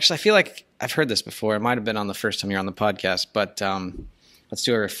 Actually, I feel like I've heard this before. It might've been on the first time you're on the podcast, but, let's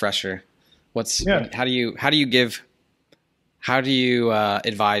do a refresher. How do you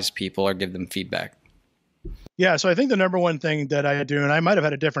advise people or give them feedback? Yeah. So I think the number one thing that I do, and I might have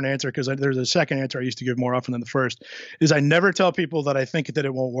had a different answer because there's a second answer I used to give more often than the first, is I never tell people that I think that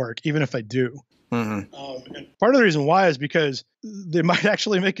it won't work, even if I do. Mm-hmm. And part of the reason why is because they might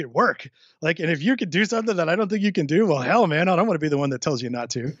actually make it work. Like, and if you could do something that I don't think you can do, well, hell, man, I don't want to be the one that tells you not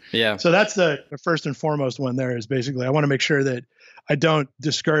to. Yeah. So that's the first and foremost one there is basically, I want to make sure that I don't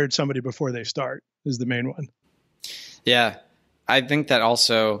discourage somebody before they start is the main one. Yeah. I think that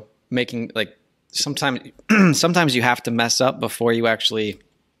also making like, sometimes you have to mess up before you actually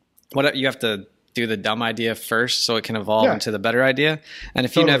what you have to do the dumb idea first so it can evolve Yeah. into the better idea. And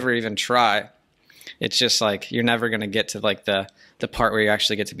if you Totally. never even try, it's just like you're never going to get to like the part where you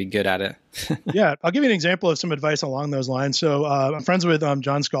actually get to be good at it. Yeah, I'll give you an example of some advice along those lines. So I'm friends with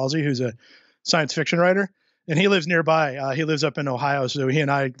John Scalzi, who's a science fiction writer, and he lives nearby. He lives up in Ohio, so he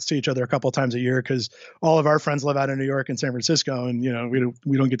and I see each other a couple of times a year because all of our friends live out in New York and San Francisco, and you know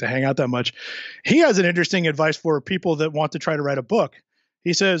we don't get to hang out that much. He has an interesting advice for people that want to try to write a book.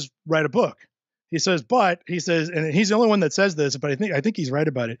 He says, write a book. He says, and he's the only one that says this, but I think he's right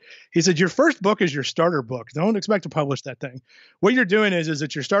about it. He said, your first book is your starter book. Don't expect to publish that thing. What you're doing is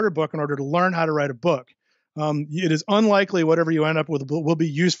it's your starter book in order to learn how to write a book. It is unlikely whatever you end up with will be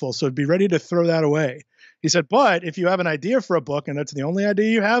useful. So be ready to throw that away. He said, but if you have an idea for a book and that's the only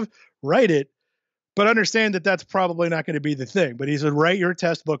idea you have, write it. But understand that that's probably not going to be the thing. But he said, write your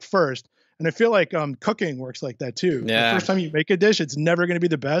test book first. And I feel like cooking works like that too. Yeah. The first time you make a dish, it's never going to be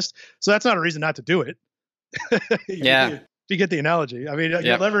the best. So that's not a reason not to do it. Yeah. You get the analogy. I mean, Yep.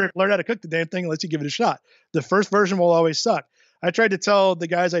 you'll never learn how to cook the damn thing unless you give it a shot. The first version will always suck. I tried to tell the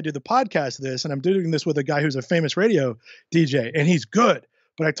guys I do the podcast this, and I'm doing this with a guy who's a famous radio DJ, and he's good.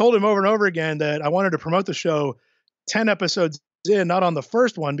 But I told him over and over again that I wanted to promote the show 10 episodes in, not on the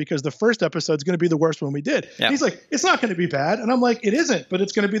first one, because the first episode is going to be the worst one we did. Yep. He's like, it's not going to be bad. And I'm like, it isn't, but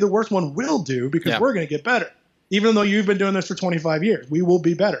it's going to be the worst one we'll do because Yep. we're going to get better. Even though you've been doing this for 25 years, we will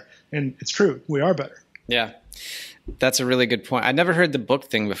be better. And it's true. We are better. Yeah. That's a really good point. I never heard the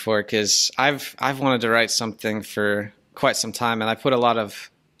book thing before because I've wanted to write something for quite some time, and I put a lot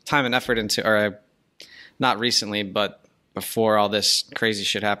of time and effort into, not recently, but before all this crazy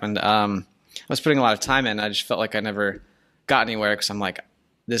shit happened, I was putting a lot of time in. I just felt like I never got anywhere because I'm like,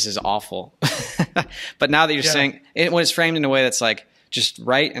 this is awful. But now that you're saying it, when it's framed in a way that's like, just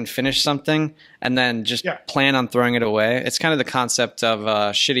write and finish something and then just plan on throwing it away. It's kind of the concept of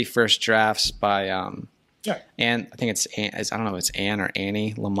Shitty First Drafts by and I think I don't know if it's Anne or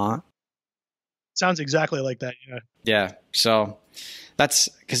Annie Lamont. Sounds exactly like that. Yeah. Yeah. So that's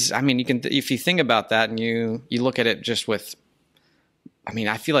because, I mean, you can, if you think about that and you look at it just with, I mean,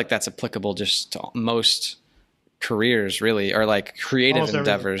 I feel like that's applicable just to most careers really, or like creative Almost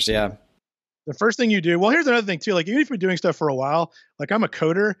endeavors. Everything. Yeah. The first thing you do, well, here's another thing too. Like, even if you're doing stuff for a while, like I'm a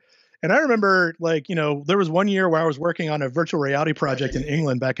coder, and I remember, like, you know, there was one year where I was working on a virtual reality project in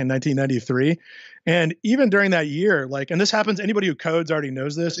England back in 1993. And even during that year, like, and this happens, anybody who codes already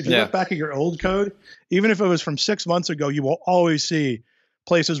knows this. If you look back at your old code, even if it was from 6 months ago, you will always see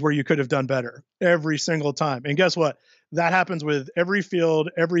places where you could have done better every single time. And guess what? That happens with every field,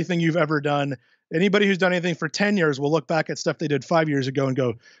 everything you've ever done. Anybody who's done anything for 10 years will look back at stuff they did 5 years ago and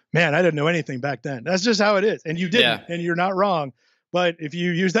go, man, I didn't know anything back then. That's just how it is. And you didn't, and you're not wrong. But if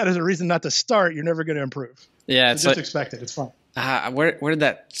you use that as a reason not to start, you're never going to improve. Yeah. So It's just like, expect it. It's fine. Where did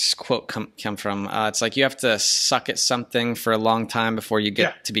that quote come from? It's like you have to suck at something for a long time before you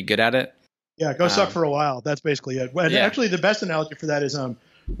get to be good at it. Yeah, go suck for a while. That's basically it. And actually, the best analogy for that is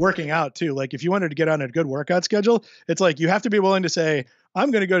working out too. Like, if you wanted to get on a good workout schedule, it's like you have to be willing to say,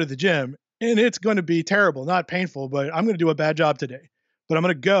 I'm going to go to the gym, and it's going to be terrible, not painful, but I'm going to do a bad job today. But I'm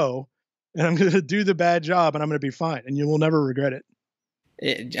going to go, and I'm going to do the bad job, and I'm going to be fine, and you will never regret it.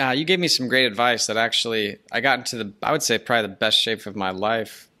 You gave me some great advice that actually I got into I would say probably the best shape of my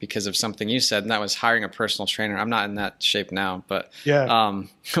life because of something you said, and that was hiring a personal trainer. I'm not in that shape now, but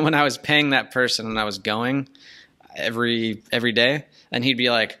when I was paying that person and I was going every day, and he'd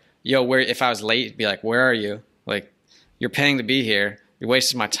be like, yo, if I was late, he'd be like, where are you? Like, you're paying to be here. You're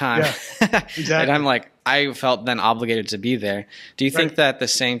wasting my time. Yeah, exactly. And I'm like, I felt then obligated to be there. Do you think that the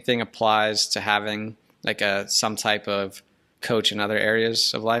same thing applies to having like some type of coach in other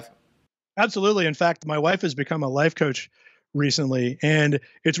areas of life? Absolutely. In fact, my wife has become a life coach recently, and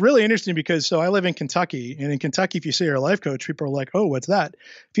it's really interesting because I live in Kentucky, and in Kentucky, if you say you're a life coach, people are like, oh, what's that?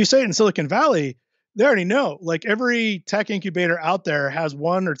 If you say it in Silicon Valley, they already know. Like, every tech incubator out there has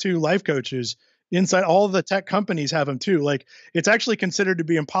 1 or 2 life coaches. Inside, all of the tech companies have them too. Like, it's actually considered to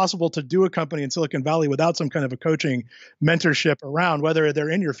be impossible to do a company in Silicon Valley without some kind of a coaching mentorship around, whether they're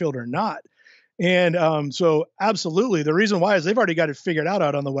in your field or not. And so absolutely, the reason why is they've already got it figured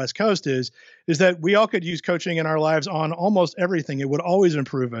out on the West Coast is that we all could use coaching in our lives on almost everything. It would always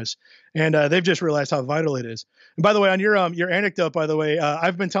improve us. And they've just realized how vital it is. And by the way, on your anecdote, by the way,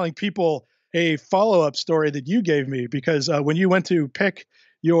 I've been telling people a follow-up story that you gave me because when you went to pick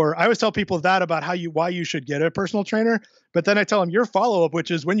I always tell people that about why you should get a personal trainer, but then I tell them your follow-up, which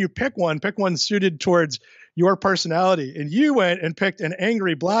is when you pick one suited towards your personality. And you went and picked an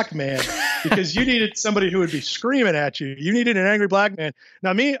angry black man because you needed somebody who would be screaming at you. You needed an angry black man.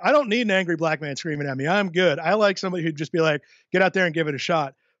 Now, me, I don't need an angry black man screaming at me. I'm good. I like somebody who'd just be like, get out there and give it a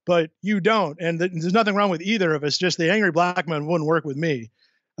shot. but you don't. And there's nothing wrong with either of us. Just the angry black man wouldn't work with me.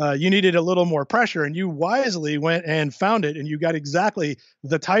 You needed a little more pressure, and you wisely went and found it, and you got exactly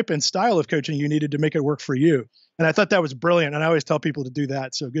the type and style of coaching you needed to make it work for you. And I thought that was brilliant. And I always tell people to do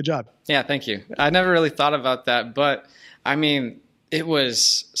that. So good job. Yeah, thank you. I never really thought about that, but I mean, it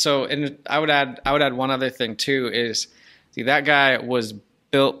was so. And I would add one other thing too. Is see, that guy was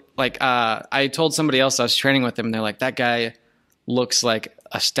built like I told somebody else I was training with him, and they're like, that guy looks like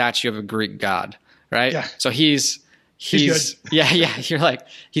a statue of a Greek god, right? Yeah. So he's yeah. You're like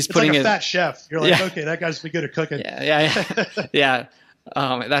he's it's putting like a his fat chef. You're like, okay, that guy's good at cooking. Yeah.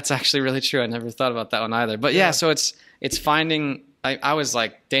 That's actually really true. I never thought about that one either. But yeah, so it's finding. I was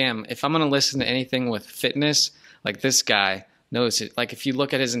like, damn, if I'm gonna listen to anything with fitness, like this guy knows it. Like if you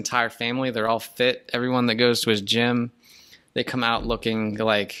look at his entire family, they're all fit. Everyone that goes to his gym, they come out looking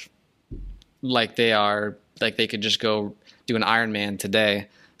like they are like they could just go do an Ironman today.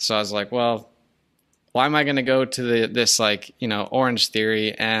 So I was like, well, why am I going to go to this like, Orange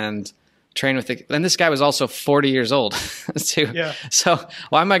Theory and train with it? And this guy was also 40 years old too. Yeah. So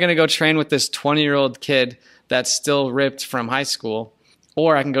why am I going to go train with this 20-year-old kid that's still ripped from high school?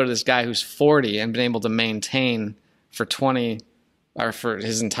 Or I can go to this guy who's 40 and been able to maintain for 20 or for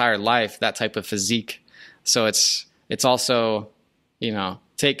his entire life that type of physique. So it's also,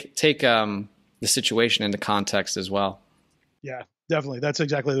 take the situation into context as well. Yeah, definitely. That's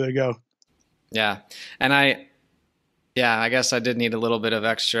exactly the way to go. Yeah. And I guess I did need a little bit of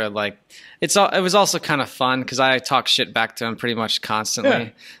extra, like it was also kind of fun because I talk shit back to him pretty much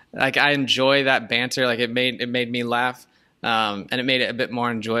constantly. Yeah. Like I enjoy that banter. Like it made me laugh. And it made it a bit more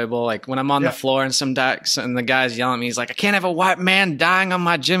enjoyable. Like when I'm on the floor and and the guy's yelling at me, he's like, I can't have a white man dying on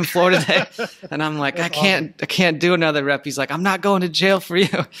my gym floor today. And I'm like, I can't do another rep. He's like, I'm not going to jail for you.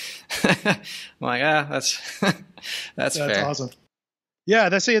 I'm like, that's fair. Awesome. Yeah,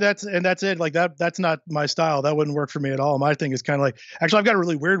 that's it. Like that's not my style. That wouldn't work for me at all. My thing is kind of like, actually, I've got a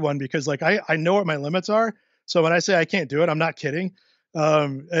really weird one because like I know what my limits are. So when I say I can't do it, I'm not kidding.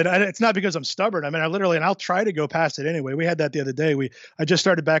 And it's not because I'm stubborn. I mean, and I'll try to go past it anyway. We had that the other day. I just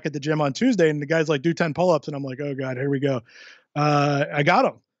started back at the gym on Tuesday, and the guy's like, do 10 pull-ups. And I'm like, oh God, here we go. I got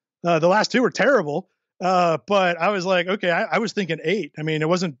them. The last two were terrible. But I was like, okay, I was thinking 8. I mean, it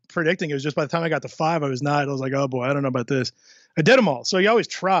wasn't predicting. It was just by the time I got to 5, I was not. I was like, oh boy, I don't know about this. I did them all. So you always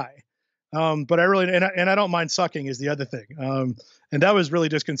try. But I really, and I don't mind sucking is the other thing. And that was really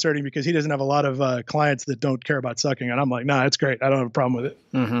disconcerting because he doesn't have a lot of clients that don't care about sucking. And I'm like, nah, it's great. I don't have a problem with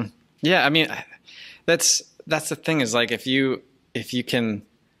it. Mm-hmm. Yeah. I mean, that's the thing is like, if you can,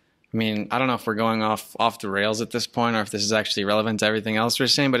 I mean, I don't know if we're going off the rails at this point or if this is actually relevant to everything else we're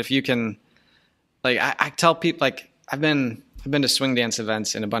saying, but if you can, like, I tell people, like, I've been to swing dance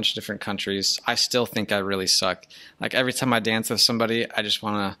events in a bunch of different countries. I still think I really suck. Like every time I dance with somebody,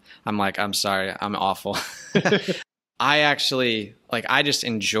 I'm like, I'm sorry, I'm awful. I actually, like, I just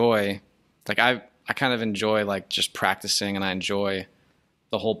enjoy, like, I kind of enjoy, like, just practicing, and I enjoy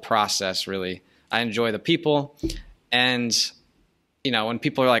the whole process, really. I enjoy the people. And, when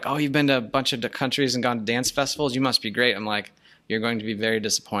people are like, oh, you've been to a bunch of countries and gone to dance festivals, you must be great. I'm like, you're going to be very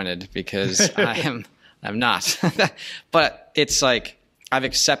disappointed because I'm not. But it's like, I've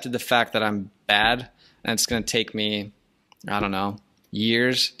accepted the fact that I'm bad, and it's going to take me, I don't know,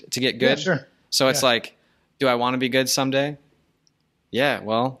 years to get good. Yeah, sure. So it's like, do I want to be good someday? Yeah,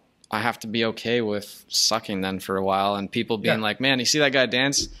 well, I have to be okay with sucking then for a while, and people being like, man, you see that guy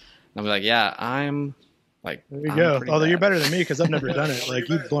dance? And I'm like, yeah, I'm like, there you go. Although you're better than me because I've never done it. Like,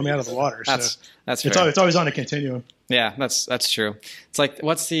 you blow me out of the water. That's fair. It's always on a continuum. Yeah, that's true. It's like,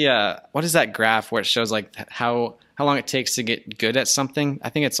 what is that graph where it shows like how long it takes to get good at something? I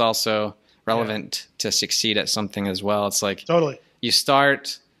think it's also relevant to succeed at something as well. It's like, totally. You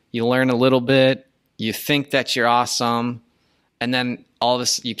start, you learn a little bit, you think that you're awesome, and then all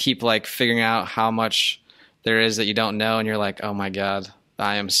this, you keep like figuring out how much there is that you don't know, and you're like, oh my God,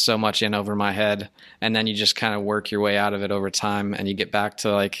 I am so much in over my head. And then you just kind of work your way out of it over time, and you get back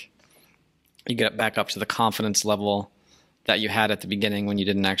up to the confidence level that you had at the beginning when you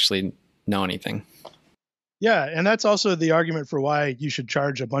didn't actually know anything. Yeah, and that's also the argument for why you should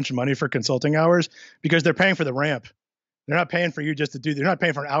charge a bunch of money for consulting hours, because they're paying for the ramp. They're not paying for you just to do. They're not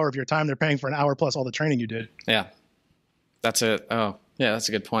paying for an hour of your time. They're paying for an hour plus all the training you did. Yeah, that's it. Oh, yeah, that's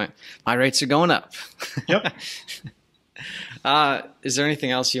a good point. My rates are going up. Yep. Is there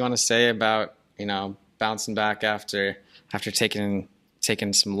anything else you want to say about bouncing back after taking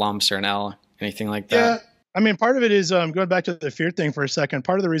some lumps or an L, anything like that? Yeah, I mean, part of it is going back to the fear thing for a second.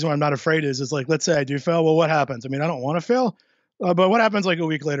 Part of the reason why I'm not afraid is like, let's say I do fail. Well, what happens? I mean, I don't want to fail, but what happens like a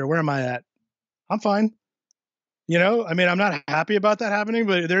week later? Where am I at? I'm fine. You know, I mean, I'm not happy about that happening,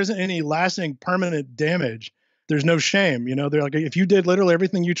 but there isn't any lasting permanent damage. There's no shame. You know, they're like, if you did literally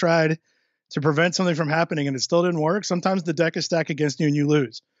everything you tried to prevent something from happening and it still didn't work, sometimes the deck is stacked against you and you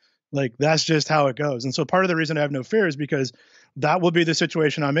lose. Like, that's just how it goes. And so part of the reason I have no fear is because that will be the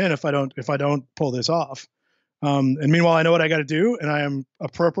situation I'm in if I don't pull this off. And meanwhile, I know what I got to do, and I am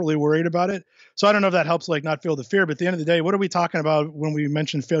appropriately worried about it. So I don't know if that helps, like, not feel the fear. But at the end of the day, what are we talking about when we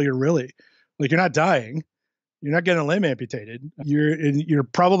mention failure? Really, like, you're not dying, you're not getting a limb amputated. You're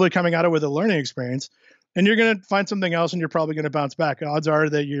probably coming out of it with a learning experience, and you're going to find something else, and you're probably going to bounce back. Odds are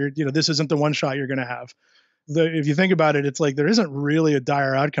that this isn't the one shot you're going to have. If you think about it, it's like there isn't really a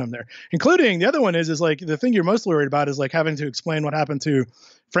dire outcome there. Including the other one is like the thing you're most worried about is like having to explain what happened to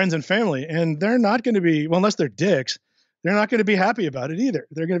friends and family, and they're not going to be, well, unless they're dicks, they're not going to be happy about it either.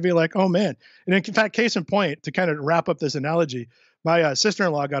 They're going to be like, oh man. And in fact, case in point, to kind of wrap up this analogy, my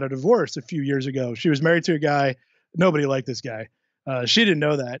sister-in-law got a divorce a few years ago. She was married to a guy. Nobody liked this guy. She didn't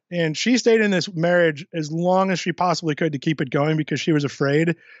know that. And she stayed in this marriage as long as she possibly could to keep it going because she was afraid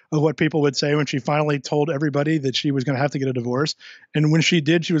of what people would say when she finally told everybody that she was going to have to get a divorce. And when she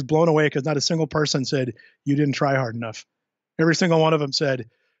did, she was blown away because not a single person said, you didn't try hard enough. Every single one of them said,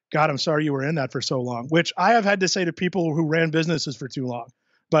 God, I'm sorry you were in that for so long, which I have had to say to people who ran businesses for too long,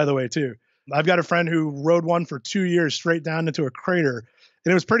 by the way, too. I've got a friend who rode one for 2 years straight down into a crater.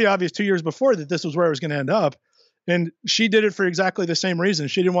 And it was pretty obvious 2 years before that this was where it was going to end up. And she did it for exactly the same reason.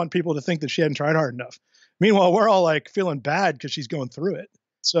 She didn't want people to think that she hadn't tried hard enough. Meanwhile, we're all like feeling bad because she's going through it.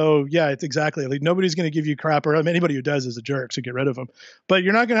 So yeah, it's exactly like nobody's going to give you crap, or anybody who does is a jerk. So get rid of them. But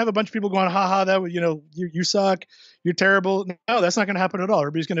you're not going to have a bunch of people going, ha, that, you suck. You're terrible. No, that's not going to happen at all.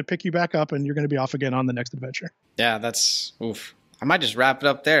 Everybody's going to pick you back up and you're going to be off again on the next adventure. Yeah, that's oof. I might just wrap it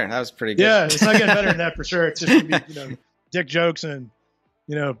up there. That was pretty good. Yeah, it's not getting better than that for sure. It's just going to be, dick jokes and,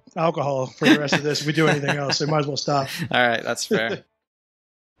 alcohol for the rest of this. If we do anything else, we might as well stop. All right. That's fair.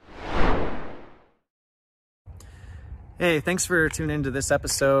 Hey, thanks for tuning into this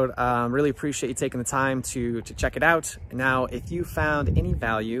episode. Really appreciate you taking the time to check it out. Now, if you found any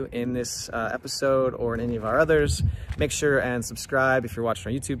value in this episode or in any of our others, make sure and subscribe if you're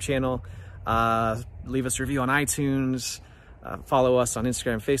watching our YouTube channel. Leave us a review on iTunes. Follow us on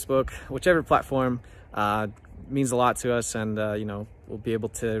Instagram and Facebook, whichever platform. Means a lot to us, and we'll be able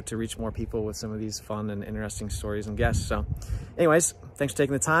to reach more people with some of these fun and interesting stories and guests. So anyways, thanks for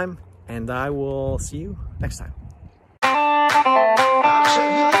taking the time, and I will see you next time.